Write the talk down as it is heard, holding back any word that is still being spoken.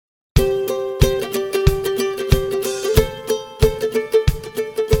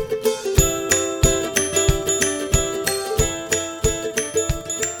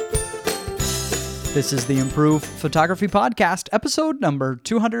This is the Improve Photography Podcast, episode number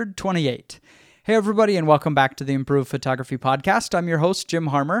 228. Hey everybody, and welcome back to the Improve Photography Podcast. I'm your host, Jim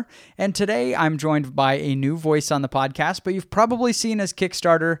Harmer, and today I'm joined by a new voice on the podcast, but you've probably seen his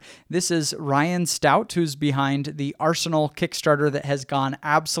Kickstarter. This is Ryan Stout, who's behind the Arsenal Kickstarter that has gone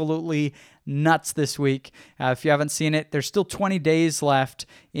absolutely nuts this week. If you haven't seen it, there's still 20 days left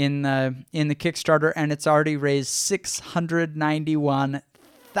in the Kickstarter, and it's already raised $691,000.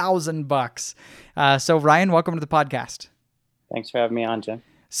 So Ryan, welcome to the podcast. Thanks for having me on, Jim.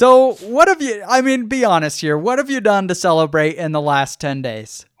 So what have you, be honest here, what have you done to celebrate in the last 10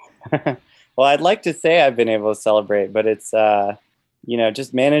 days? Well, I'd like to say I've been able to celebrate, but it's,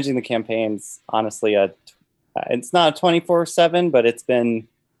 just managing the campaigns, honestly, it's not a 24/7, but it's been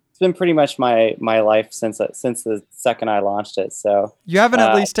pretty much my life since the second I launched it. So you haven't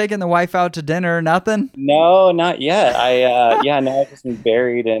at least taken the wife out to dinner, nothing? No, not yet. I've just been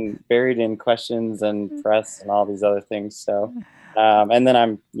buried in questions and press and all these other things. So, and then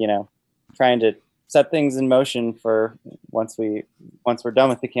I'm, trying to set things in motion for once we're done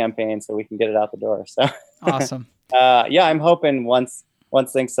with the campaign so we can get it out the door. So awesome. I'm hoping once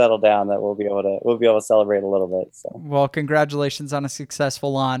things settle down that we'll be able to celebrate a little bit. So, well, congratulations on a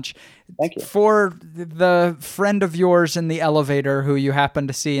successful launch. Thank you. For the friend of yours in the elevator who you happen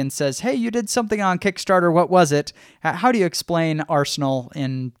to see and says, "Hey, you did something on Kickstarter. What was it?" How do you explain Arsenal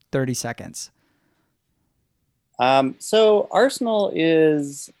in 30 seconds? So Arsenal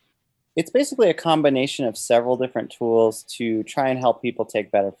it's basically a combination of several different tools to try and help people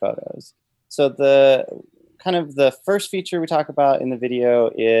take better photos. So the first feature we talk about in the video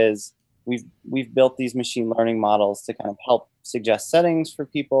is we've built these machine learning models to kind of help suggest settings for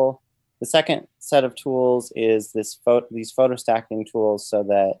people. The second set of tools is these photo stacking tools so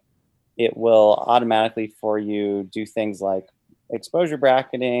that it will automatically for you do things like exposure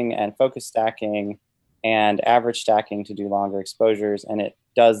bracketing and focus stacking and average stacking to do longer exposures. And it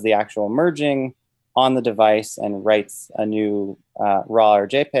does the actual merging on the device and writes a new RAW or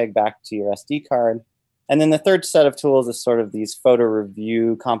JPEG back to your SD card. And then the third set of tools is sort of these photo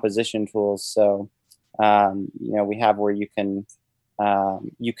review composition tools. So, we have where you can,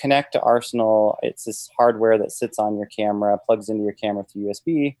 you connect to Arsenal. It's this hardware that sits on your camera, plugs into your camera through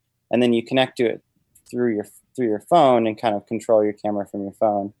USB, and then you connect to it through your phone and kind of control your camera from your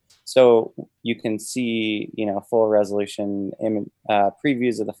phone. So you can see, full resolution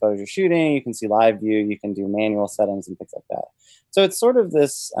previews of the photos you're shooting. You can see live view. You can do manual settings and things like that. So it's sort of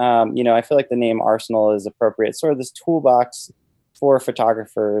this, I feel like the name Arsenal is appropriate. It's sort of this toolbox for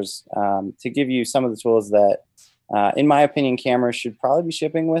photographers to give you some of the tools that, in my opinion, cameras should probably be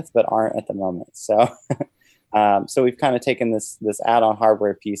shipping with, but aren't at the moment. So, so we've kind of taken this add-on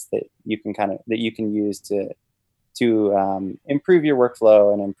hardware piece that you can use to improve your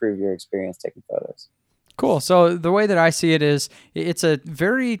workflow and improve your experience taking photos. Cool. So the way that I see it is it's a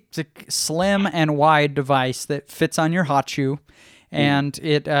very slim and wide device that fits on your hot shoe. And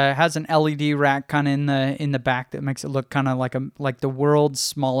it has an LED rack kind of in the back that makes it look kind of like the world's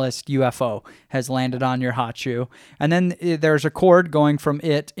smallest UFO has landed on your hot shoe. And then there's a cord going from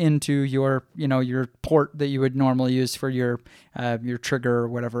it into your port that you would normally use for your trigger or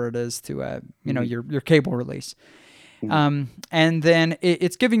whatever it is to your cable release. And then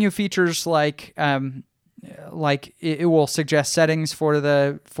it's giving you features like it will suggest settings for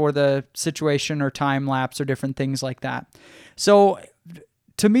the situation or time lapse or different things like that. So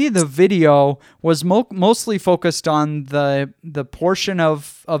to me, the video was mostly focused on the portion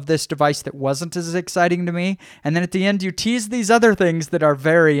of this device that wasn't as exciting to me. And then at the end, you tease these other things that are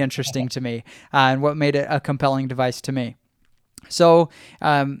very interesting to me and what made it a compelling device to me. So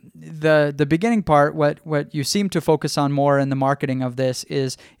the beginning part, what you seem to focus on more in the marketing of this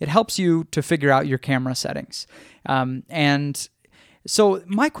is it helps you to figure out your camera settings. And so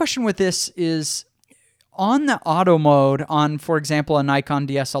my question with this is, on the auto mode on, for example, a Nikon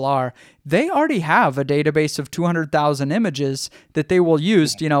DSLR, they already have a database of 200,000 images that they will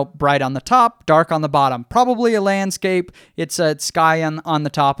use, bright on the top, dark on the bottom, probably a landscape. It's a sky on the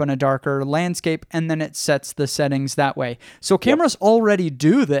top and a darker landscape, and then it sets the settings that way. So cameras already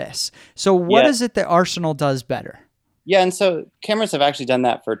do this. So what is it that Arsenal does better? Yeah, and so cameras have actually done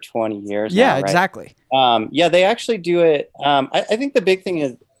that for 20 years now, Yeah, right? Exactly. They actually do it. I think the big thing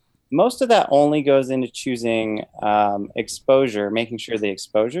is most of that only goes into choosing exposure, making sure the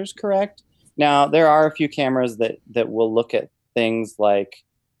exposure is correct. Now, there are a few cameras that will look at things like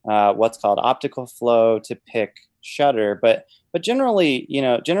what's called optical flow to pick shutter, but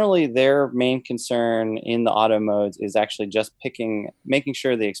generally their main concern in the auto modes is actually just making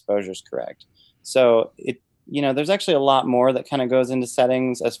sure the exposure is correct. So there's actually a lot more that kind of goes into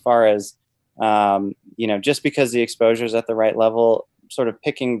settings as far as just because the exposure is at the right level, sort of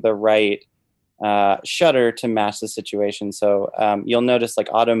picking the right shutter to match the situation. So you'll notice like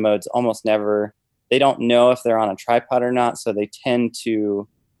auto modes almost never, they don't know if they're on a tripod or not. So they tend to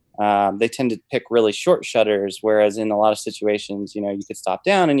pick really short shutters. Whereas in a lot of situations, you could stop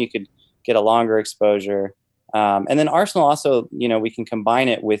down and you could get a longer exposure. And then Arsenal also, we can combine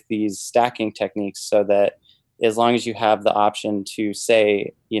it with these stacking techniques so that as long as you have the option to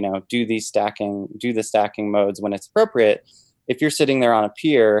say, do the stacking modes when it's appropriate, if you're sitting there on a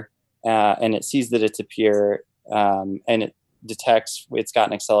pier and it sees that it's a pier and it detects, it's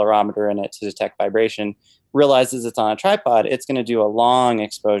got an accelerometer in it to detect vibration, realizes it's on a tripod, it's going to do a long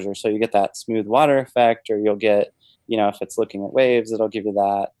exposure. So you get that smooth water effect, or you'll get, if it's looking at waves, it'll give you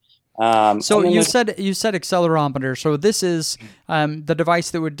that. So you said accelerometer. So this is the device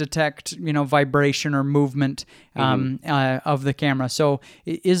that would detect, vibration or movement of the camera. So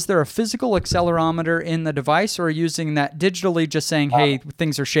is there a physical accelerometer in the device, or using that digitally, just saying, hey,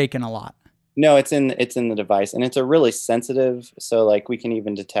 things are shaking a lot? No, it's in the device, and it's a really sensitive. So like we can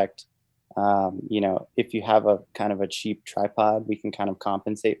even detect, if you have a kind of a cheap tripod, we can kind of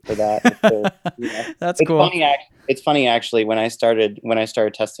compensate for that. That's it's cool. It's funny actually. When I started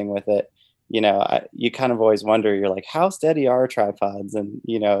testing with it, you kind of always wonder. You're like, how steady are tripods? And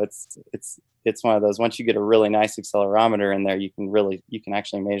it's one of those. Once you get a really nice accelerometer in there, you can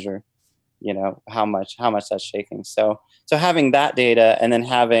actually measure, how much that's shaking. So having that data, and then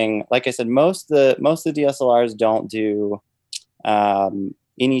having, like I said, most of the DSLRs don't do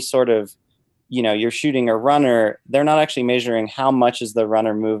any sort of, you're shooting a runner, they're not actually measuring how much is the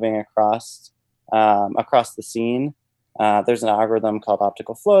runner moving across the scene. There's an algorithm called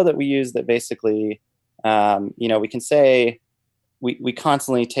optical flow that we use that basically, we can say, we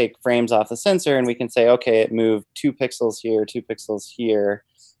constantly take frames off the sensor, and we can say, okay, it moved 2 pixels here, 2 pixels here.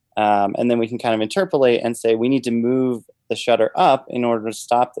 And then we can kind of interpolate and say, we need to move the shutter up in order to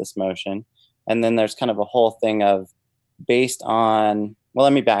stop this motion. And then there's kind of a whole thing of based on, well,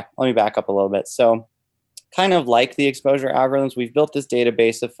 let me back up a little bit. So kind of like the exposure algorithms, we've built this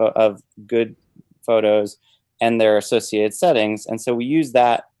database of good photos and their associated settings. And so we use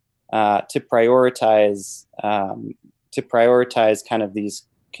that to prioritize kind of these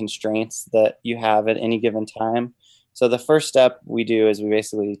constraints that you have at any given time. So the first step we do is we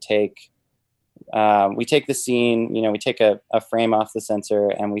basically take the scene, we take a frame off the sensor,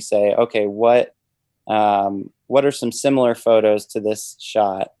 and we say, okay, what are some similar photos to this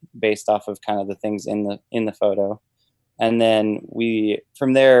shot based off of kind of the things in the photo. And then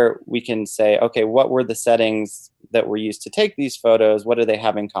from there, we can say, okay, what were the settings that were used to take these photos? What do they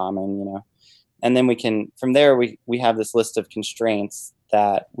have in common, And then from there, we have this list of constraints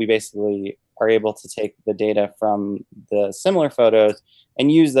that we basically are able to take the data from the similar photos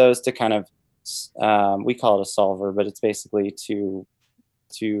and use those to kind of, we call it a solver, but it's basically to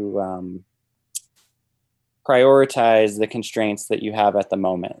prioritize the constraints that you have at the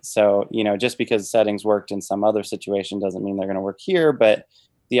moment. So, just because settings worked in some other situation doesn't mean they're going to work here, but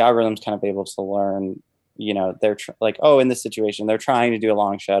the algorithm's kind of able to learn, they're in this situation, they're trying to do a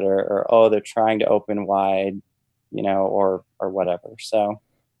long shutter, or, they're trying to open wide, or whatever. So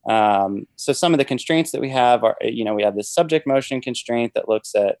some of the constraints that we have are, we have this subject motion constraint that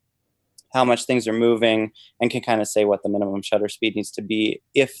looks at how much things are moving and can kind of say what the minimum shutter speed needs to be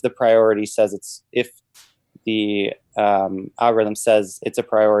if the priority says if the algorithm says it's a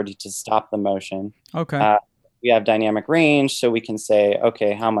priority to stop the motion. Okay. We have dynamic range, so we can say,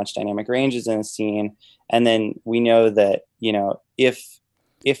 okay, how much dynamic range is in a scene, and then we know that if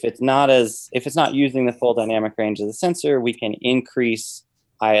it's not using the full dynamic range of the sensor, we can increase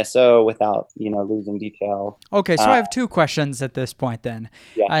ISO without losing detail. Okay, so I have 2 questions at this point. Then,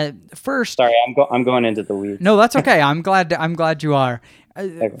 yeah. First, sorry, I'm going into the weeds. No, that's okay. I'm glad you are.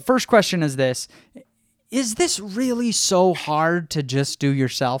 Okay. First question is this: is this really so hard to just do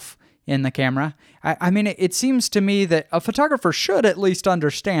yourself in the camera? I mean, it seems to me that a photographer should at least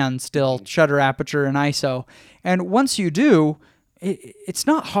understand still shutter aperture and ISO, and once you do, it's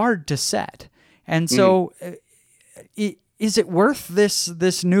not hard to set. And so, is it worth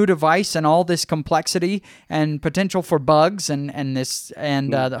this new device and all this complexity and potential for bugs and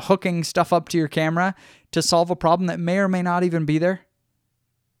the hooking stuff up to your camera to solve a problem that may or may not even be there?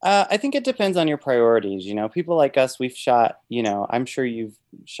 I think it depends on your priorities. People like us, we've shot, I'm sure you've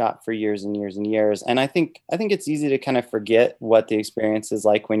shot for years and years and years. And I think it's easy to kind of forget what the experience is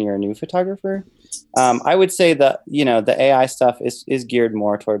like when you're a new photographer. I would say that, the AI stuff is geared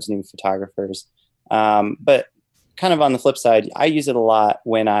more towards new photographers. But kind of on the flip side, I use it a lot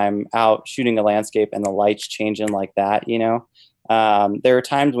when I'm out shooting a landscape and the lights changing like that, there are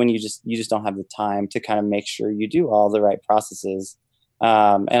times when you just don't have the time to kind of make sure you do all the right processes.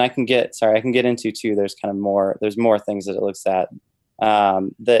 And I can get into too. There's more things that it looks at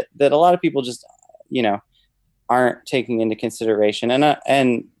that a lot of people just, you know, aren't taking into consideration.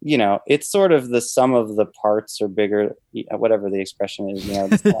 And you know, it's sort of the sum of the parts are bigger, whatever the expression is. You know,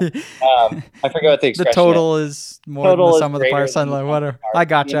 I forget what the expression. The total is more than the sum of the parts. Whatever. I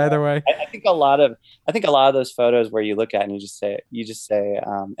got you either way. I think a lot of those photos where you look at and you just say,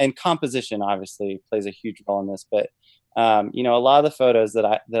 and composition obviously plays a huge role in this, but you know, a lot of the photos that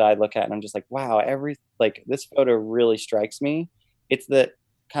I look at and I'm just like, wow, this photo really strikes me. It's that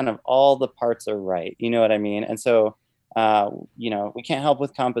kind of all the parts are right. You know what I mean? And so, you know, we can't help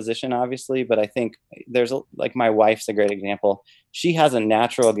with composition, obviously, but I think like my wife's a great example. She has a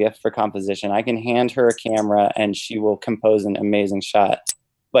natural gift for composition. I can hand her a camera and she will compose an amazing shot,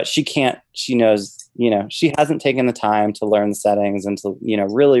 but she knows, you know, she hasn't taken the time to learn the settings and to, you know,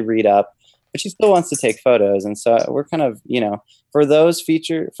 really read up, but she still wants to take photos. And so we're kind of, you know, for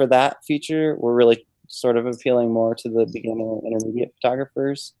that feature, we're really sort of appealing more to the beginner and intermediate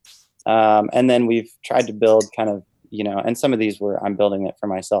photographers. And then we've tried to build kind of, you know, and some of these I'm building it for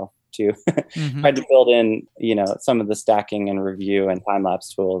myself too. Mm-hmm. Tried to build in, you know, some of the stacking and review and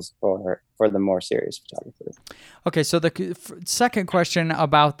time-lapse tools for the more serious photographers. Okay, so the second question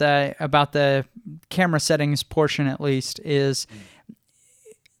about the camera settings portion, at least, is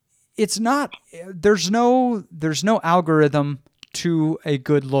it's not, there's no algorithm to a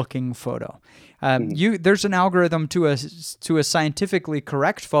good-looking photo. There's an algorithm to a scientifically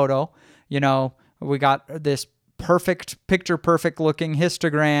correct photo. You know, we got this picture perfect looking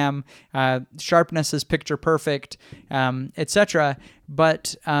histogram, sharpness is picture perfect, etc.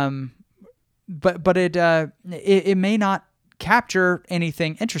 But it may not capture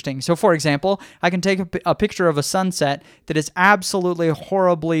anything interesting. So, for example, I can take a picture of a sunset that is absolutely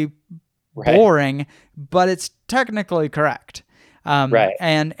horribly boring, but it's technically correct. Right.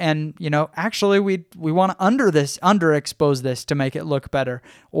 And you know, actually we want to underexpose this to make it look better,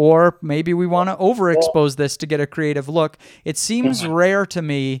 or maybe we want to overexpose this to get a creative look. It seems rare to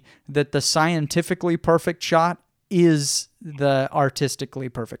me that the scientifically perfect shot is the artistically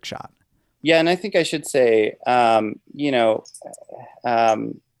perfect shot. Yeah, and I think I should say, you know,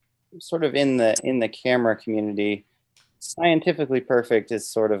 sort of in the camera community, scientifically perfect is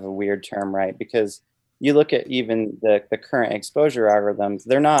sort of a weird term, right? Because you look at even the current exposure algorithms,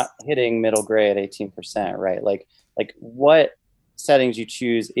 they're not hitting middle gray at 18%, right? Like what settings you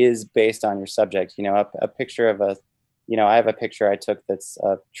choose is based on your subject. You know, a picture of I have a picture I took that's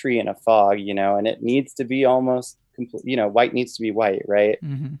a tree in a fog, you know, and it needs to be almost complete, you know, white needs to be white, right?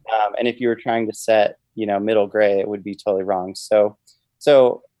 Mm-hmm. And if you were trying to set, you know, middle gray, it would be totally wrong. So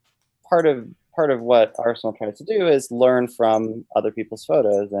part of what Arsenal tries to do is learn from other people's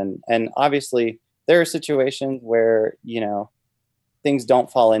photos, and obviously there are situations where, you know, things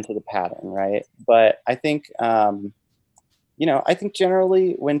don't fall into the pattern, right? But I think, you know, I think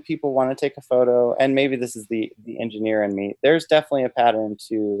generally when people want to take a photo, and maybe this is the engineer in me, there's definitely a pattern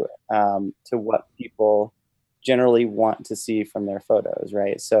to what people generally want to see from their photos,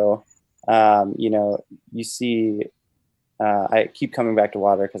 right? So, you know, you see, I keep coming back to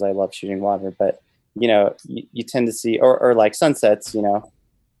water because I love shooting water, but, you know, you tend to see, or like sunsets, you know,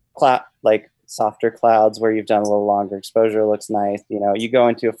 like softer clouds where you've done a little longer exposure looks nice. You know, you go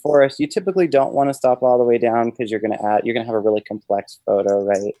into a forest, you typically don't want to stop all the way down because you're gonna have a really complex photo,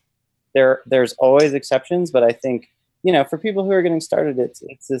 right? There's always exceptions, but I think, you know, for people who are getting started,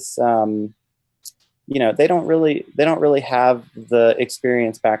 it's this, you know, they don't really have the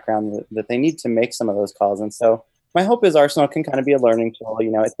experience background that they need to make some of those calls. And so my hope is Arsenal can kind of be a learning tool.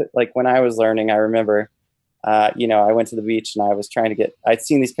 You know, it's like when I was learning, I remember, you know, I went to the beach and I was trying to I'd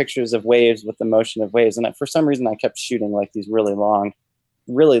seen these pictures of waves with the motion of waves. And for some reason I kept shooting like these really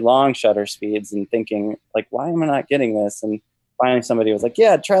long shutter speeds and thinking like, why am I not getting this? And finally somebody was like,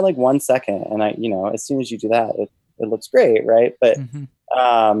 yeah, try like 1 second. And I, you know, as soon as you do that, it looks great. Right. But,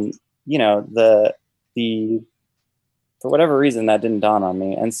 you know, for whatever reason that didn't dawn on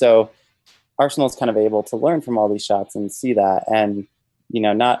me. And so Arsenal's kind of able to learn from all these shots and see that. And, you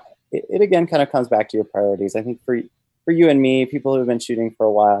know, it again kind of comes back to your priorities. I think for you and me, people who have been shooting for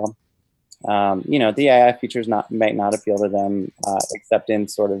a while, you know, the AI features might not appeal to them, except in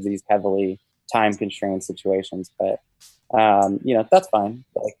sort of these heavily time constrained situations. But That's fine.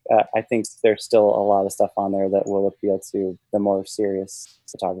 Like, I think there's still a lot of stuff on there that will appeal to the more serious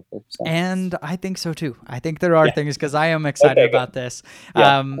photographer. So. And I think so too. I think there are Yeah. things, because I am excited Okay, about this.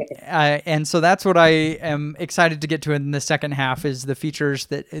 Yeah. And so that's what I am excited to get to in the second half, is the features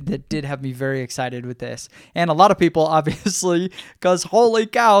that did have me very excited with this. And a lot of people, obviously, because holy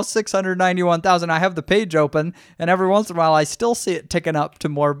cow, 691,000. I have the page open, and every once in a while I still see it ticking up to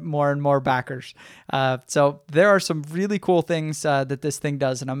more and more backers. So there are some really cool things that this thing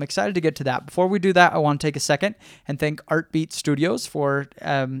does, and I'm excited to get to that. Before we do that, I want to take a second and thank Artbeat Studios for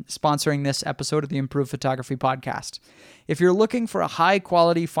sponsoring this episode of the Improved Photography Podcast. If you're looking for a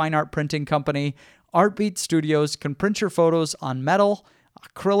high-quality fine art printing company, Artbeat Studios can print your photos on metal,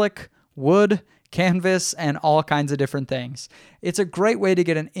 acrylic, wood, canvas, and all kinds of different things. It's a great way to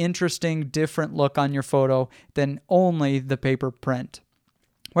get an interesting, different look on your photo than only the paper print.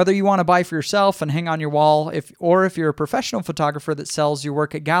 Whether you want to buy for yourself and hang on your wall, or if you're a professional photographer that sells your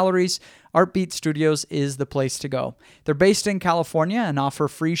work at galleries, Artbeat Studios is the place to go. They're based in California and offer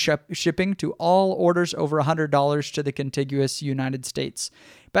free shipping to all orders over $100 to the contiguous United States.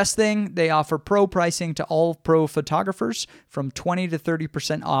 Best thing, they offer pro pricing to all pro photographers from 20 to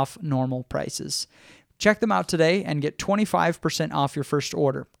 30% off normal prices. Check them out today and get 25% off your first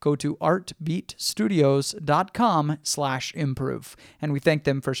order. Go to artbeatstudios.com/improve. And we thank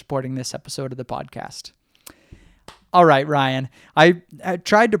them for supporting this episode of the podcast. All right, Ryan. I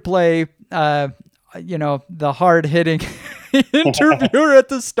tried to play, the hard-hitting interviewer at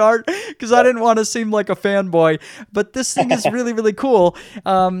the start because I didn't want to seem like a fanboy, but this thing is really, really cool.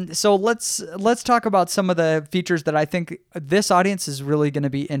 So let's talk about some of the features that I think this audience is really going to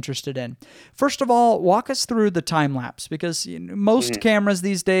be interested in. First of all, walk us through the time lapse, because most cameras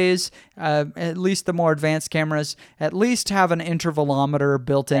these days, at least the more advanced cameras, at least have an intervalometer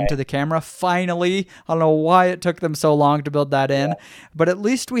built into the camera. Finally, I don't know why it took them so long to build that in, but at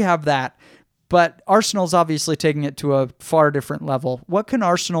least we have that. But Arsenal's obviously taking it to a far different level. What can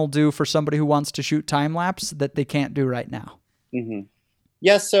Arsenal do for somebody who wants to shoot time-lapse that they can't do right now? Mm-hmm.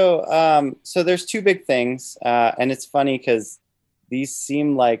 Yeah, so there's two big things. And it's funny because these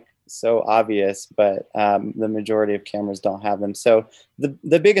seem like so obvious, but the majority of cameras don't have them. So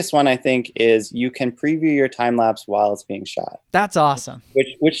the biggest one, I think, is you can preview your time-lapse while it's being shot. That's awesome.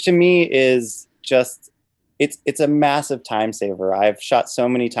 Which to me is just... It's a massive time saver. I've shot so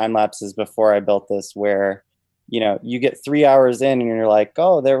many time lapses before I built this where, you get 3 hours in and you're like,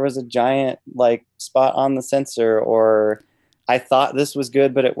 oh, there was a giant spot on the sensor, or I thought this was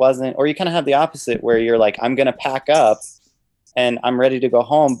good, but it wasn't. Or you kind of have the opposite where you're like, I'm going to pack up and I'm ready to go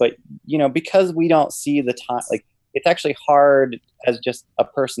home. But, because we don't see the time, it's actually hard as just a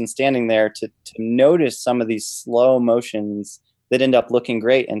person standing there to notice some of these slow motions that end up looking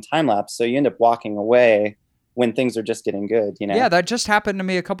great in time lapse. So you end up walking away when things are just getting good, Yeah, that just happened to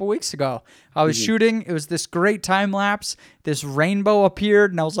me a couple weeks ago. I was shooting. It was this great time lapse. This rainbow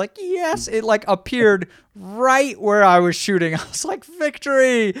appeared, and I was like, yes, it appeared right where I was shooting. I was like,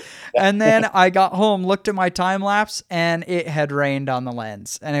 victory. And then I got home, looked at my time lapse, and it had rained on the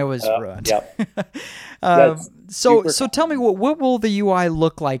lens, and it was ruined. Yep. So tell me, what will the UI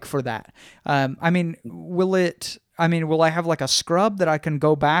look like for that? Will I have a scrub that I can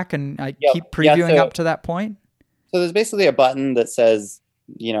go back and keep previewing up to that point? So there's basically a button that says,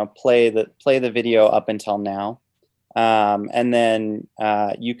 play the video up until now. And then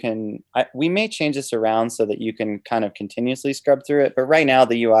we may change this around so that you can kind of continuously scrub through it. But right now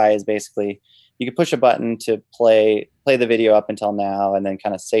the UI is basically, you can push a button to play the video up until now and then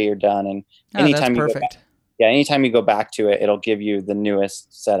kind of say you're done. And anytime that's perfect. Anytime you go back to it, it'll give you the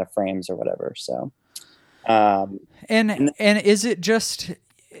newest set of frames or whatever. So, and is it just...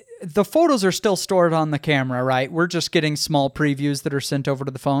 The photos are still stored on the camera, right? We're just getting small previews that are sent over to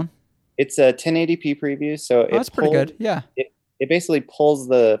the phone. It's a 1080p preview, so that's pretty good. Yeah, it basically pulls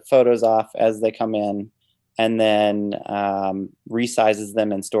the photos off as they come in, and then resizes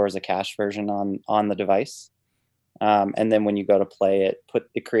them and stores a cache version on the device. And then when you go to play it,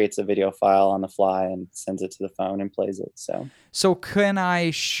 it creates a video file on the fly and sends it to the phone and plays it. So can I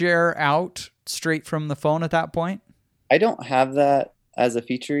share out straight from the phone at that point? I don't have that as a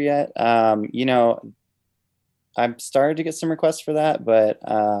feature yet. I'm starting to get some requests for that, but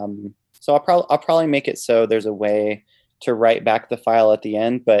so I'll probably make it so there's a way to write back the file at the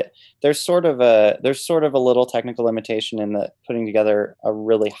end. But there's sort of a little technical limitation in that putting together a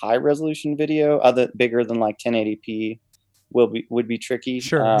really high resolution video, bigger than 1080p, would be tricky.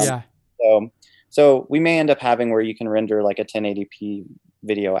 Sure. Yeah. So we may end up having where you can render a 1080p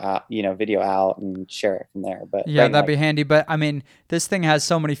video out, video out and share it from there. But Yeah, right that'd now, be handy. But I mean, this thing has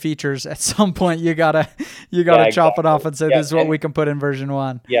so many features. At some point, you gotta yeah, chop it off exactly. and say Yeah, this is what we can put in version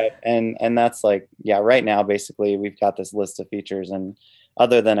 1. yeah, and that's like, yeah, right now basically we've got this list of features, and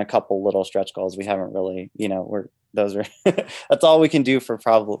other than a couple little stretch goals, we haven't really, we're those are that's all we can do for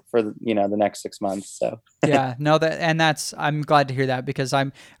probably for the next 6 months. So Yeah, no, I'm glad to hear that because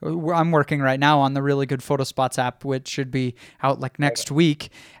I'm working right now on the Really Good Photo Spots app, which should be out like next week.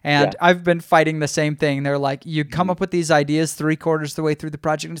 yeah. And I've been fighting the same thing. They're like, you come Mhm. up with these ideas 3/4 the way through the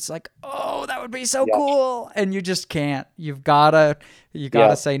project, and it's like, oh, that would be so Yeah, cool, and you just can't. You gotta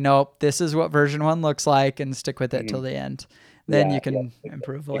yeah, say nope. This is what version 1 looks like, and stick with it till mhm, the end. Then yeah, you yeah, can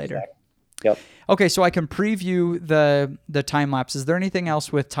improve later. exactly. Yep. Okay, so I can preview the time lapse. Is there anything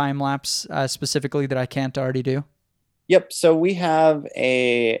else with time lapse specifically that I can't already do? Yep. So we have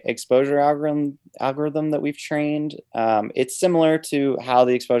a exposure algorithm that we've trained. It's similar to how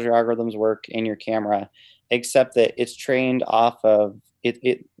the exposure algorithms work in your camera, except that it's trained off of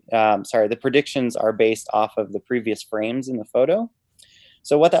it. Sorry, the predictions are based off of the previous frames in the photo.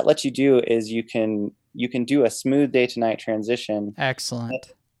 So what that lets you do is you can do a smooth day to night transition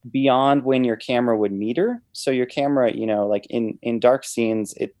Excellent. beyond when your camera would meter. So your camera, like in dark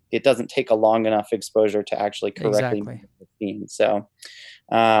scenes, it doesn't take a long enough exposure to actually correctly Exactly. meter the scene.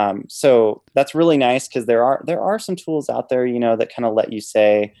 So that's really nice because there are some tools out there, that kind of let you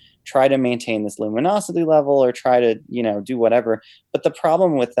say try to maintain this luminosity level or try to do whatever. But the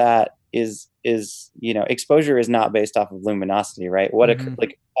problem with that is exposure is not based off of luminosity, right? Hmm.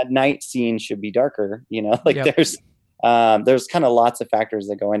 Like a night scene should be darker, like Yep. there's kind of lots of factors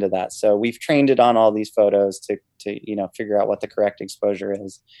that go into that. So we've trained it on all these photos to figure out what the correct exposure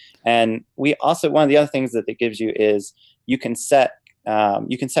is. And we also, one of the other things that it gives you is you can set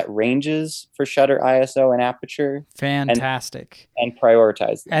ranges for shutter ISO and aperture, and Fantastic.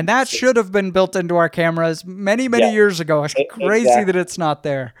 prioritize And them. that So, should have been built into our cameras many, yeah, many years ago. It's crazy that exactly. it's not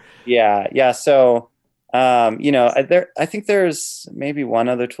there. Yeah, yeah. So I think there's maybe one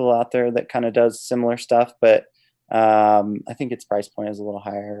other tool out there that kind of does similar stuff, but I think its price point is a little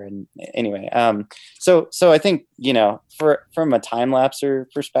higher. And anyway, so I think from a time lapser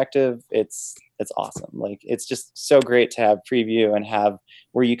perspective, it's awesome. Like it's just so great to have preview and have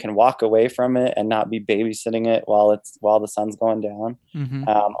where you can walk away from it and not be babysitting it while the sun's going down. Hmm.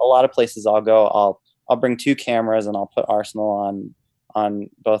 A lot of places I'll bring two cameras and I'll put Arsenal on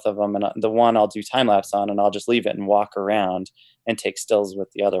both of them, and the one I'll do time lapse on, and I'll just leave it and walk around and take stills with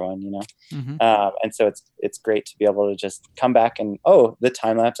the other one. Hmm. And so it's great to be able to just come back and, oh, the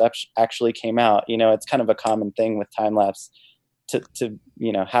time lapse actually came out. It's kind of a common thing with time lapse to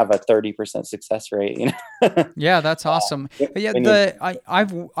have a 30% success rate. Yeah, that's awesome. Yeah, when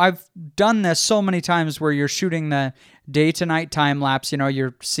you, I've done this so many times where you're shooting the day to night time lapse.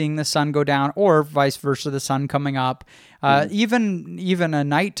 You're seeing the sun go down, or vice versa, the sun coming up. Mhm. Even a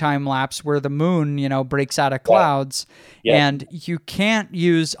nighttime lapse where the moon breaks out of Right. clouds, Yep. and you can't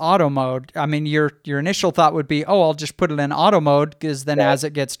use auto mode. I mean, your initial thought would be, oh, I'll just put it in auto mode because then Right. as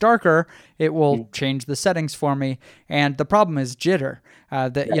it gets darker, it will Mhm. change the settings for me. And the problem is jitter.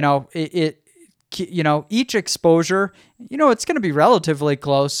 That Right. each exposure, it's going to be relatively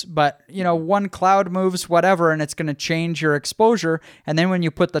close, but one cloud moves whatever and it's going to change your exposure. And then when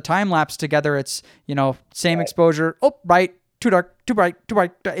you put the time lapse together, it's same Right. exposure, oh, bright, too dark, too bright, too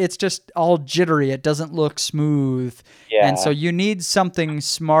bright. It's just all jittery. It doesn't look smooth. And so Yeah. you need something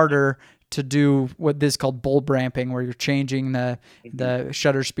smarter to do what this is called bulb ramping, where you're changing the Mhm. the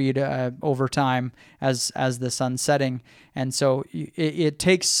shutter speed over time as the sun's setting. And so it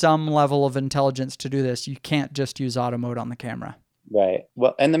takes some level of intelligence to do this. You can't just use auto mode on the camera. Right.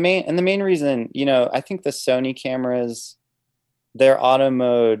 Well, and the main reason, I think the Sony cameras, their auto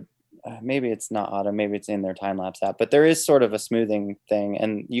mode, maybe it's not auto, maybe it's in their time lapse app, but there is sort of a smoothing thing,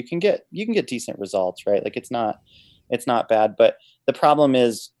 and you can get decent results, right? Like it's not bad, but the problem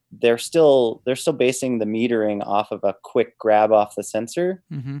is they're still basing the metering off of a quick grab off the sensor,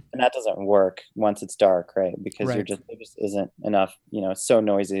 Hmm. and that doesn't work once it's dark, right? Because Right. there just isn't enough. It's so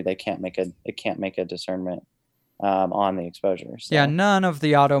noisy they can't make a discernment on the exposure. Yeah, So none of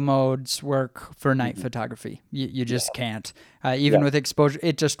the auto modes work for night mhm. photography. You Yeah, just can't. Even yeah, with exposure,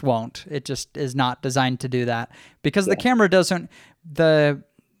 it just won't. It just is not designed to do that because the yeah. camera doesn't. The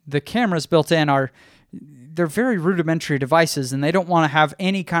cameras built in they're very rudimentary devices, and they don't want to have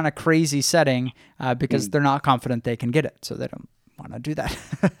any kind of crazy setting because Mm, they're not confident they can get it, so they don't want to do that.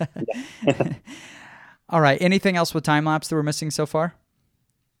 yeah. All right. Anything else with time lapse that we're missing so far?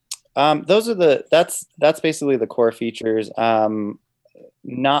 That's basically the core features.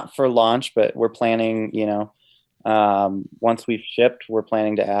 Not for launch, but we're planning, Once we've shipped, we're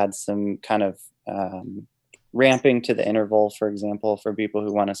planning to add some kind of ramping to the interval, for example, for people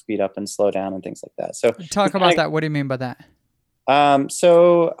who want to speed up and slow down and things like that. So Talk about that. What do you mean by that?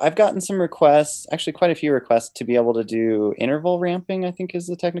 So I've gotten some requests, actually quite a few requests, to be able to do interval ramping, I think is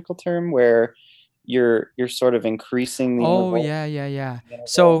the technical term, where you're sort of increasing the Oh, interval. yeah. interval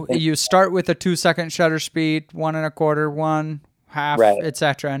So you start with a 2-second shutter speed, 1.25, 1/2, Right.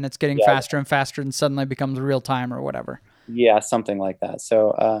 etc., and it's getting Yeah. faster and faster, and suddenly becomes real time or whatever. Yeah, something like that.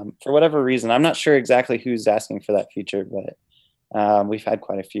 So for whatever reason, I'm not sure exactly who's asking for that feature, but we've had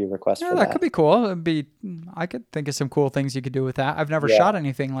quite a few requests Yeah, for that that. could be cool. I could think of some cool things you could do with that. I've never Yeah. shot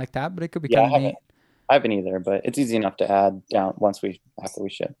anything like that, but it could be Yeah, kind of neat. I haven't either, but it's easy enough to add down after we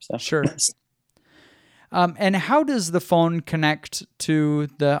ship. So Sure. And how does the phone connect to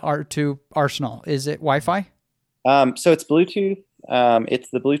the R2 Arsenal? Is it Wi-Fi? so it's Bluetooth. It's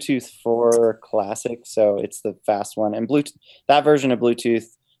the Bluetooth 4 Classic, so it's the fast one. And Bluetooth, that version of Bluetooth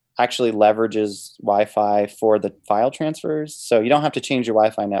actually leverages Wi-Fi for the file transfers. So you don't have to change your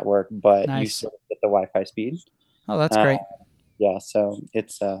Wi-Fi network, but you Nice. still get the Wi-Fi speed. Oh, that's Uh, great. yeah, so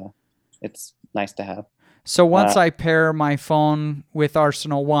it's nice to have. So Uh, once I pair my phone with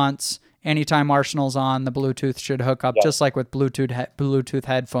Arsenal once, anytime Arsenal's on, the Bluetooth should hook up, yeah, just like with Bluetooth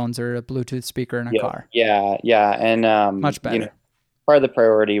headphones or a Bluetooth speaker in a yeah, car. yeah, and Much better. part of the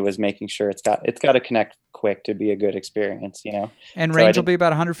priority was making sure it's got to connect quick to be a good experience. And So I range will did be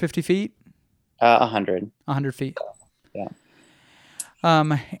about 150 feet, 100. 100 feet. Yeah.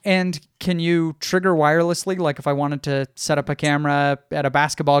 And can you trigger wirelessly? Like if I wanted to set up a camera at a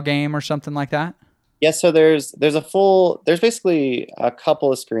basketball game or something like that? Yeah, so there's basically a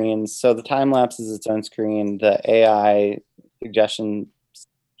couple of screens. So the time lapse is its own screen. The AI suggestion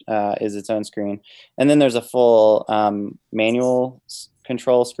is its own screen, and then there's a full manual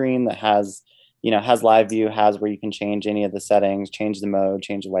control screen that has live view, has where you can change any of the settings, change the mode,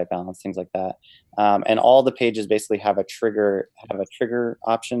 change the white balance, things like that. And all the pages basically have a trigger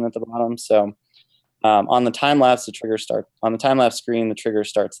option at the bottom. So on the time lapse, on the time lapse screen. The trigger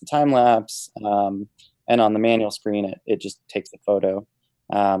starts the time lapse, and on the manual screen, it just takes the photo.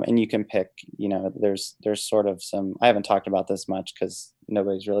 And you can pick. There's sort of some. I haven't talked about this much because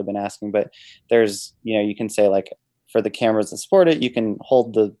nobody's really been asking, but you can say like for the cameras that support it, you can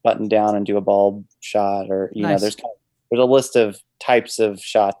hold the button down and do a bulb shot, or Nice. there's a list of types of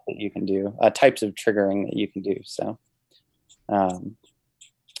shots that you can do, types of triggering that you can do. So. Um,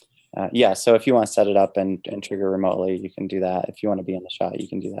 yeah, so if you want to set it up and trigger remotely, you can do that. If you want to be in the shot, you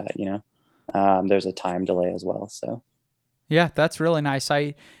can do that. There's a time delay as well. So Yeah, that's really nice.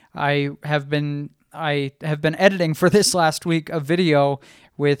 I have been editing for this last week a video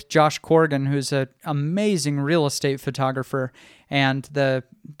with Josh Corrigan, who's an amazing real estate photographer, and the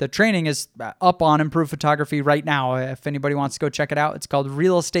training is up on Improve Photography right now. If anybody wants to go check it out, it's called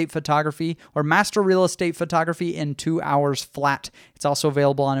Real Estate Photography or Master Real Estate Photography in 2 hours flat. It's also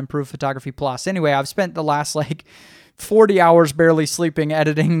available on Improve Photography Plus. Anyway, I've spent the last 40 hours barely sleeping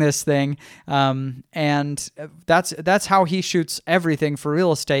editing this thing, and that's how he shoots everything for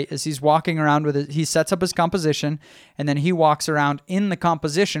real estate. Is he's walking around with he sets up his composition, and then he walks around in the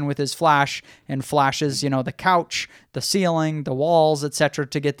composition with his flash and flashes the couch, the ceiling, the walls, etc.,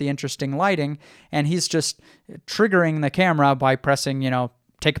 to get the interesting lighting. And he's just triggering the camera by pressing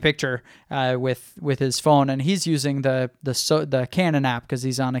take a picture with his phone, and he's using the Canon app because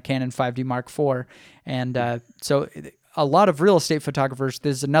he's on a Canon 5D Mark IV, and so a lot of real estate photographers,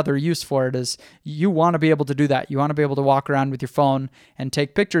 there's another use for it, is you want to be able to do that. You want to be able to walk around with your phone and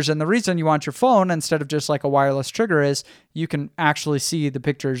take pictures, and the reason you want your phone instead of just like a wireless trigger is you can actually see the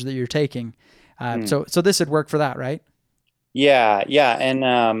pictures that you're taking. So this would work for that, right? yeah,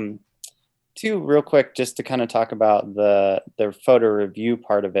 and two real quick, just to kind of talk about the photo review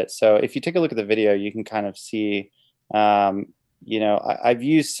part of it. So if you take a look at the video, you can kind of see. I've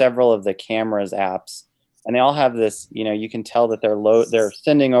used several of the cameras apps, and they all have this. You can tell that they're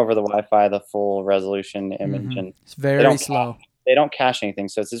sending over the Wi-Fi the full resolution image, and It's they very don't slow. they don't cache anything.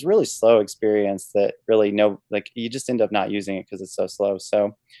 So it's this really slow experience that really you just end up not using it because it's so slow.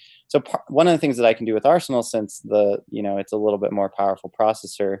 So one of the things that I can do with Arsenal, since it's a little bit more powerful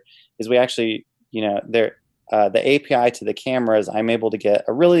processor, is we actually the API to the cameras, I'm able to get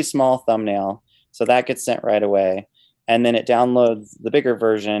a really small thumbnail, so that gets sent right away, and then it downloads the bigger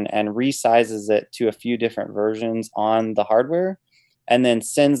version and resizes it to a few different versions on the hardware, and then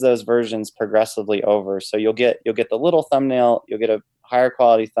sends those versions progressively over. So you'll get the little thumbnail, you'll get a higher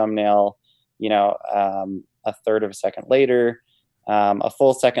quality thumbnail, a third of a second later. A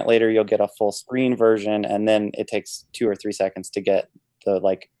full second later, you'll get a full screen version, and then it takes 2 or 3 seconds to get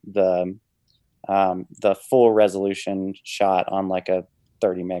the the full resolution shot on like a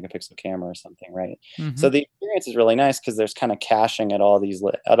 30 megapixel camera or something, right? Mm-hmm. So the experience is really nice because there's kind of caching at all these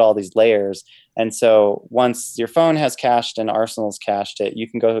layers, and so once your phone has cached and Arsenal's cached it, you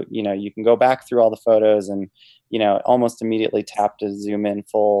can go back through all the photos and almost immediately tap to zoom in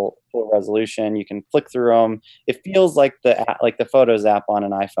full resolution. You can flick through them. It feels like the Photos app on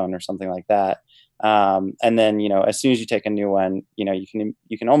an iPhone or something like that. And then as soon as you take a new one, you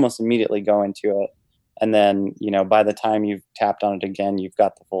can almost immediately go into it. And then, by the time you've tapped on it again, you've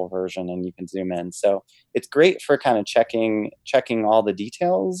got the full version and you can zoom in. So it's great for kind of checking all the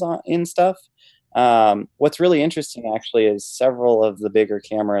details in stuff. What's really interesting actually is several of the bigger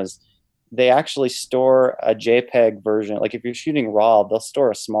cameras, they actually store a JPEG version. Like if you're shooting RAW, they'll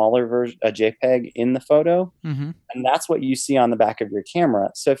store a smaller version, a JPEG in the photo. Mm-hmm. And that's what you see on the back of your camera.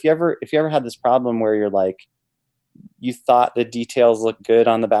 So if you ever had this problem where you're like, you thought the details look good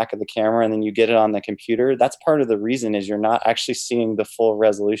on the back of the camera and then you get it on the computer, that's part of the reason is you're not actually seeing the full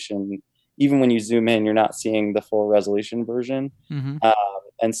resolution. Even when you zoom in, you're not seeing the full resolution version. Mm-hmm.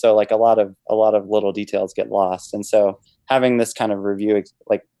 And so like a lot of little details get lost. And so having this kind of review,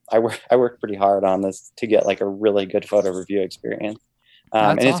 like I work pretty hard on this to get like a really good photo review experience.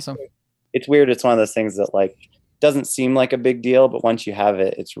 That's and awesome. It's weird. It's one of those things that like doesn't seem like a big deal, but once you have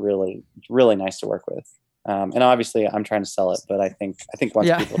it, it's really nice to work with. And obviously I'm trying to sell it, but I think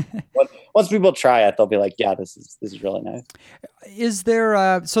once people try it, they'll be like, yeah, this is really nice. Is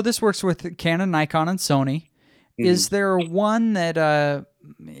there, so this works with Canon, Nikon, and Sony. Mm-hmm. Is there one that's a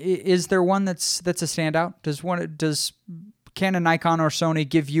standout? Does Canon, Nikon, or Sony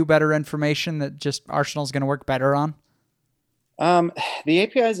give you better information that just Arsenal's going to work better on? The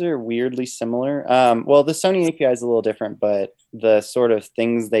APIs are weirdly similar. Well, the Sony API is a little different, but the sort of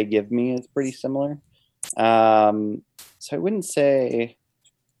things they give me is pretty similar. So I wouldn't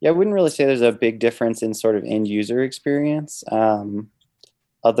really say there's a big difference in sort of end user experience,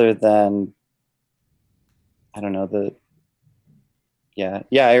 other than, I don't know,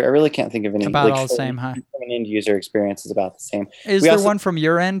 I really can't think of any. About all the same, huh? An end user experience is about the same. Is there one from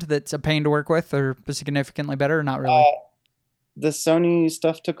your end that's a pain to work with or significantly better or not really? The Sony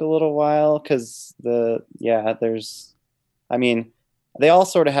stuff took a little while because they all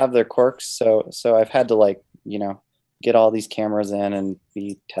sort of have their quirks. So I've had to get all these cameras in and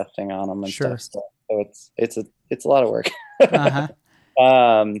be testing on them and stuff. So it's a lot of work. Uh-huh.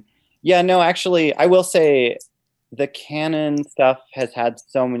 No, actually, I will say the Canon stuff has had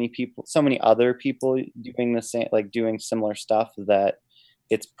so many other people doing the same, like doing similar stuff, that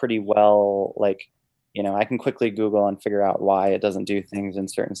it's pretty well, I can quickly Google and figure out why it doesn't do things in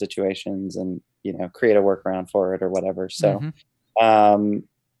certain situations and, create a workaround for it or whatever. So, mm-hmm.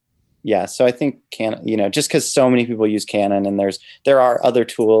 So I think Canon, just because so many people use Canon and there are other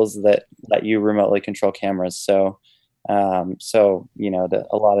tools that let you remotely control cameras. So, a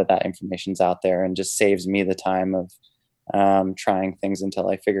lot of that information's out there and just saves me the time of trying things until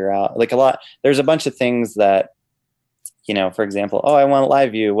I figure out there's a bunch of things that, for example, I want a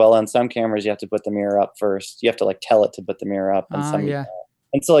live view. Well, on some cameras, you have to put the mirror up first. You have to tell it to put the mirror up. And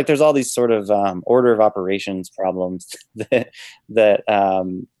and so there's all these sort of order of operations problems that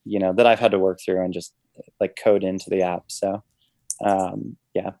I've had to work through and just code into the app. So,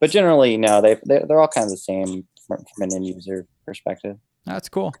 but generally, no, they're all kind of the same from an end user perspective. That's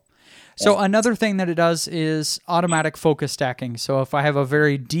cool. So another thing that it does is automatic focus stacking. So if I have a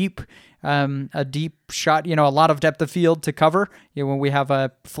very deep shot, a lot of depth of field to cover, when we have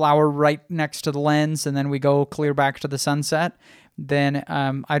a flower right next to the lens and then we go clear back to the sunset, then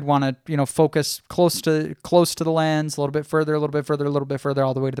I'd want to, focus close to the lens, a little bit further,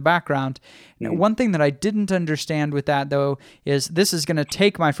 all the way to the background. Mm-hmm. Now, one thing that I didn't understand with that, though, is this is going to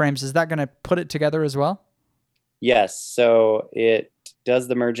take my frames. Is that going to put it together as well? Yes. So it does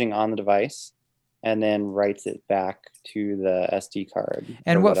the merging on the device and then writes it back to the SD card.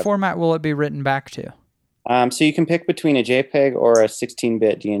 And what format will it be written back to? So you can pick between a JPEG or a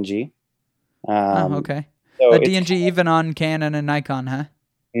 16-bit DNG. Okay. So a DNG even on Canon and Nikon, huh?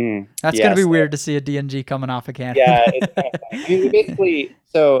 That's going to be weird to see a DNG coming off a Canon. Yeah, it's kind of funny. Basically,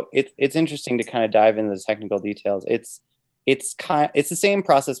 so it's interesting to kind of dive into the technical details. It's the same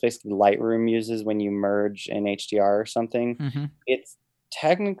process basically Lightroom uses when you merge an HDR or something. Mm-hmm. It's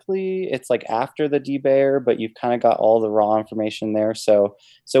after the debayer, but you've kind of got all the raw information there. So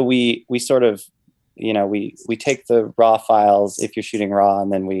we sort of, we take the raw files if you're shooting RAW,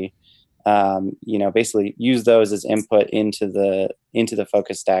 and then we basically use those as input into the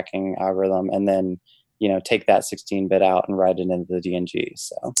focus stacking algorithm, and then take that 16-bit out and write it into the DNG.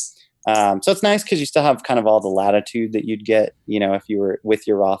 So it's nice because you still have kind of all the latitude that you'd get if you were with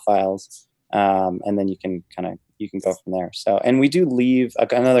your raw files. and then you can go from there. So, and we do leave,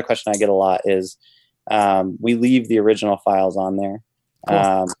 another question I get a lot is, we leave the original files on there.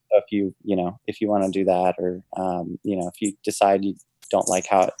 Cool. So if you want to do that, or, if you decide you don't like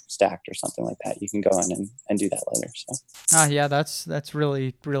how it stacked or something like that, you can go in and do that later. So. Yeah, that's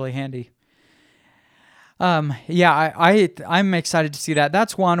really, really handy. Yeah, I'm excited to see that.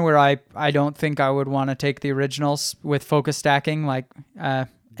 That's one where I don't think I would want to take the originals with focus stacking. Like,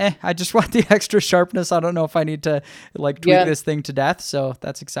 I just want the extra sharpness. I don't know if I need to like tweak this thing to death. So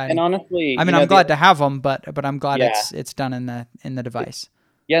that's exciting. And honestly, I mean, I'm glad to have them, but I'm glad it's done in the device.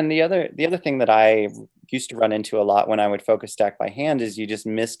 Yeah, and the other thing that I used to run into a lot when I would focus stack by hand is you just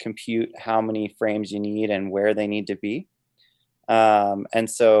miscompute how many frames you need and where they need to be. And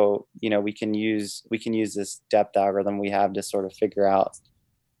so, we can use this depth algorithm we have to sort of figure out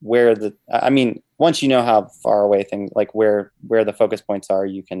where once you know how far away things, like where the focus points are,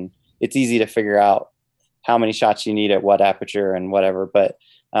 it's easy to figure out how many shots you need at what aperture and whatever. But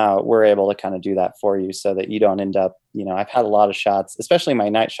we're able to kind of do that for you so that you don't end up, I've had a lot of shots, especially my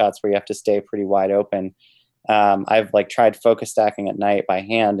night shots, where you have to stay pretty wide open. I've like tried focus stacking at night by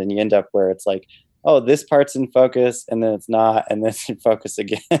hand, and you end up where it's like, oh, this part's in focus and then it's not, and then it's in focus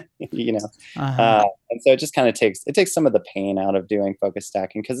again, and so it just kind of takes some of the pain out of doing focus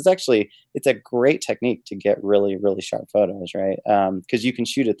stacking, because it's a great technique to get really, really sharp photos, right? Because you can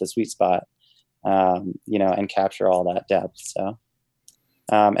shoot at the sweet spot, and capture all that depth. So,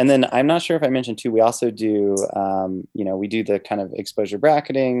 and then I'm not sure if I mentioned too, we also do, we do the kind of exposure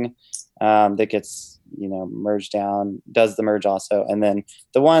bracketing that gets, merged down, does the merge also. And then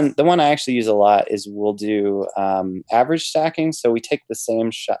the one I actually use a lot is we'll do average stacking. So we take the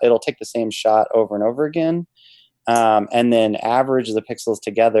same shot, it'll take the same shot over and over again, and then average the pixels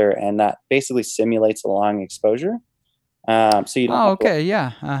together, and that basically simulates a long exposure. So you don't you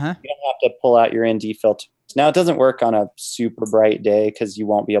don't have to pull out your ND filter. Now, it doesn't work on a super bright day because you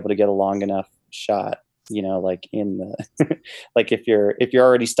won't be able to get a long enough shot, like in the, like if you're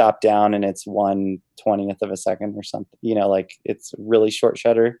already stopped down and it's 1/20th of a second or something, like it's really short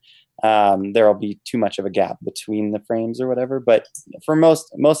shutter, there'll be too much of a gap between the frames or whatever. But for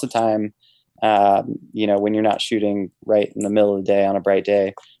most of the time, when you're not shooting right in the middle of the day on a bright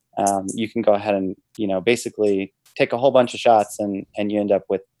day, you can go ahead and, basically take a whole bunch of shots and you end up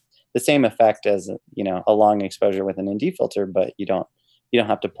with the same effect as a long exposure with an ND filter, but you don't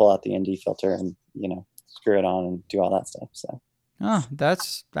have to pull out the ND filter and screw it on and do all that stuff. So,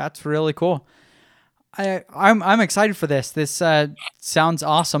 that's really cool. I'm excited for this. This sounds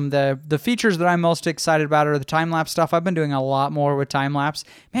awesome. The features that I'm most excited about are the time lapse stuff. I've been doing a lot more with time lapse.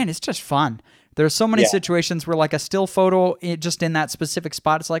 Man, it's just fun. There's so many situations where like a still photo just in that specific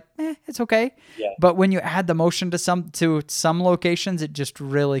spot, it's like, it's okay. Yeah. But when you add the motion to some locations, it just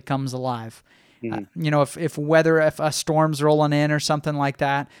really comes alive. Mm-hmm. If a storm's rolling in or something like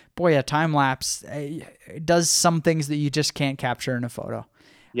that, boy, a time lapse does some things that you just can't capture in a photo.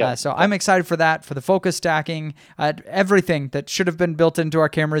 So I'm excited for that, for the focus stacking. Everything that should have been built into our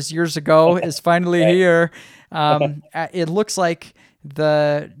cameras years ago is finally here. It looks like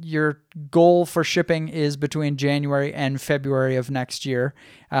your goal for shipping is between January and February of next year.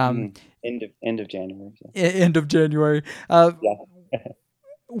 End of January. So. End of January.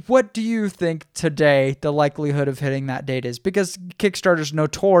 What do you think today the likelihood of hitting that date is? Because Kickstarter's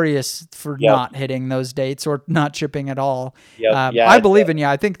notorious for not hitting those dates or not shipping at all. I believe in you.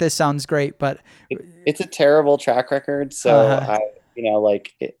 I think this sounds great, but it's a terrible track record. So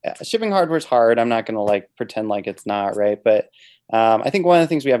shipping hardware is hard. I'm not going to pretend like it's not, right? But I think one of the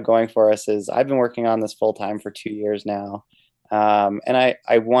things we have going for us is I've been working on this full time for 2 years now. And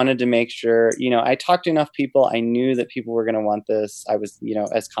I wanted to make sure, I talked to enough people. I knew that people were going to want this. I was,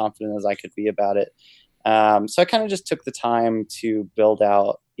 as confident as I could be about it. So I kind of just took the time to build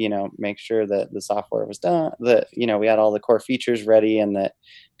out, make sure that the software was done, that, we had all the core features ready, and that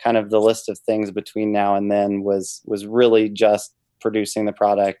kind of the list of things between now and then was really just producing the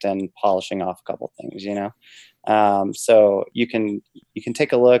product and polishing off a couple things, so you can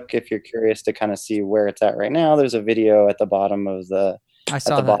take a look if you're curious to kind of see where it's at right now. There's a video at the bottom of the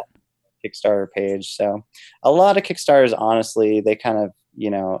Kickstarter page. So a lot of Kickstarters, honestly, they kind of,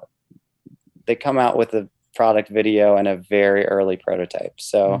 they come out with a product video and a very early prototype.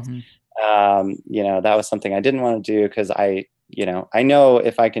 So, that was something I didn't want to do because I know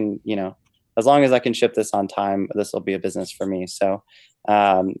if I can, as long as I can ship this on time, this will be a business for me. So,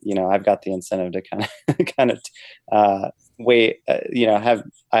 I've got the incentive to kind of wait,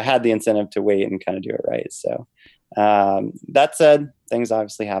 I had the incentive to wait and kind of do it right. So, that said, things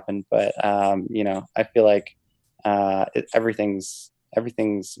obviously happen, but, I feel like, everything's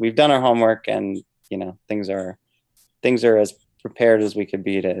we've done our homework, and things are as prepared as we could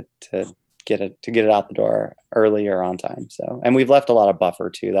be to get it out the door early or on time. So, and we've left a lot of buffer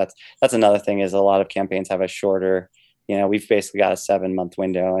too. That's another thing, is a lot of campaigns have a shorter, we've basically got a 7-month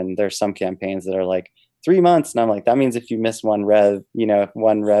window, and there's some campaigns that are like 3 months. And I'm like, that means if you miss one rev, if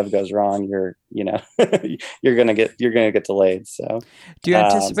one rev goes wrong, you're going to get delayed. So do you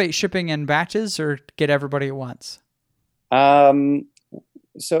anticipate shipping in batches or get everybody at once? So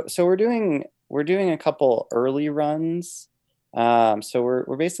we're doing a couple early runs. So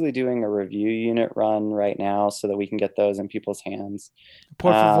we're basically doing a review unit run right now so that we can get those in people's hands.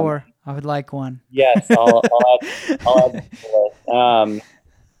 Por favor, I would like one. Yes, I'll add to it.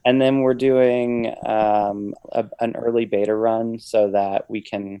 And then we're doing an early beta run so that we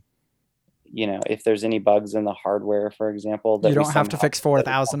can, if there's any bugs in the hardware, for example, that you don't have to fix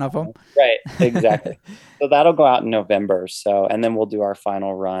 4,000 of them. Right, exactly. So that'll go out in November. So, and then we'll do our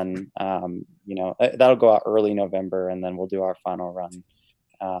final run. That'll go out early November, and then we'll do our final run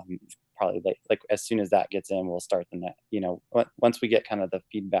probably like as soon as that gets in, we'll start the net. Once we get kind of the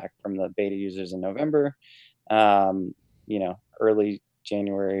feedback from the beta users in November, early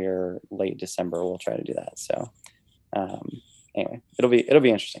January or late December, we'll try to do that. So anyway, it'll be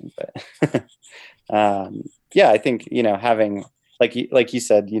interesting, but I think having like you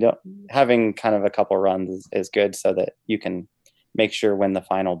said, having kind of a couple runs is good so that you can make sure when the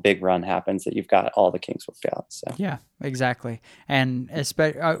final big run happens that you've got all the kinks worked out. So yeah, exactly. And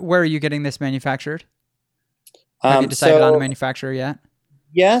where are you getting this manufactured? Have you decided on a manufacturer yet?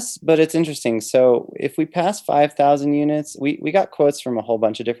 Yes, but it's interesting. So if we pass 5,000 units, we got quotes from a whole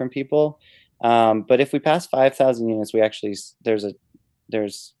bunch of different people. But if we pass 5,000 units, we actually,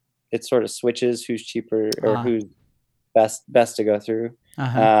 it sort of switches who's cheaper or who's best to go through.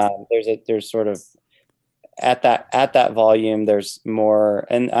 There's sort of at that volume, there's more,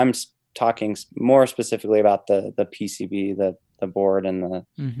 and I'm talking more specifically about the PCB, the board, and the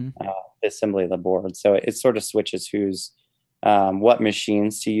assembly of the board. So it sort of switches who's what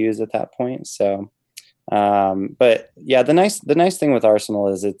machines to use at that point. So, but yeah, the nice thing with Arsenal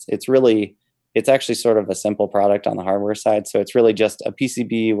is it's actually sort of a simple product on the hardware side. So it's really just a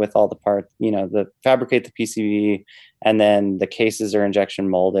PCB with all the parts, fabricate the PCB, and then the cases are injection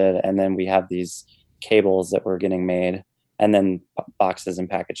molded. And then we have these cables that we're getting made, and then boxes and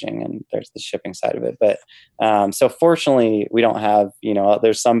packaging, and there's the shipping side of it. But so fortunately we don't have,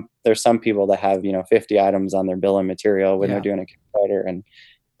 there's some people that have 50 items on their bill of material when they're doing a Kickstarter, and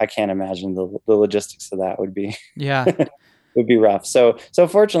I can't imagine the logistics of that would be would be rough. So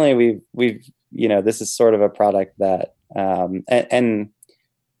fortunately we've this is sort of a product that and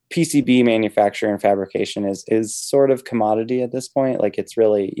PCB manufacture and fabrication is sort of commodity at this point. Like it's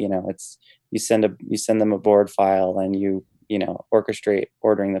really, it's you send them a board file, and you orchestrate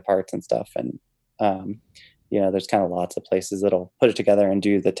ordering the parts and stuff, and there's kind of lots of places that'll put it together and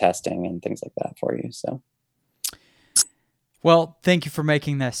do the testing and things like that for you. So well, thank you for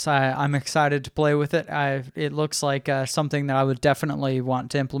making this. I'm excited to play with it. It looks like something that I would definitely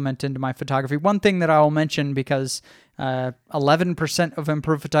want to implement into my photography. One thing that I will mention, because 11% of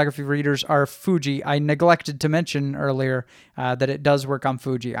Improved Photography readers are Fuji. I neglected to mention earlier that it does work on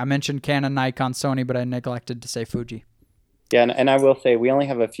Fuji. I mentioned Canon, Nikon, Sony, but I neglected to say Fuji. Yeah, and I will say we only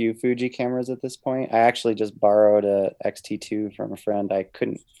have a few Fuji cameras at this point. I actually just borrowed a X-T2 from a friend. I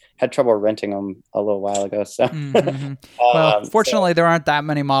had trouble renting them a little while ago. So, well, fortunately, there aren't that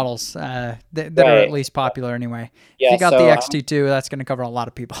many models that are at least popular anyway. Yeah, if you got the X-T2, that's going to cover a lot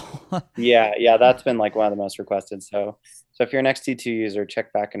of people. yeah, that's been like one of the most requested. So if you're an X-T2 user,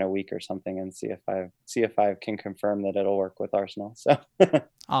 check back in a week or something and see if I can confirm that it'll work with Arsenal. So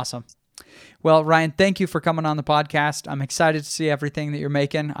awesome. Well, Ryan, thank you for coming on the podcast. I'm excited to see everything that you're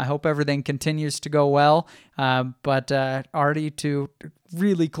making. I hope everything continues to go well, but already to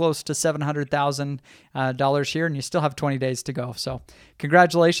really close to $700,000 here, and you still have 20 days to go. So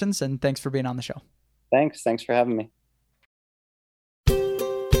congratulations, and thanks for being on the show. Thanks for having me.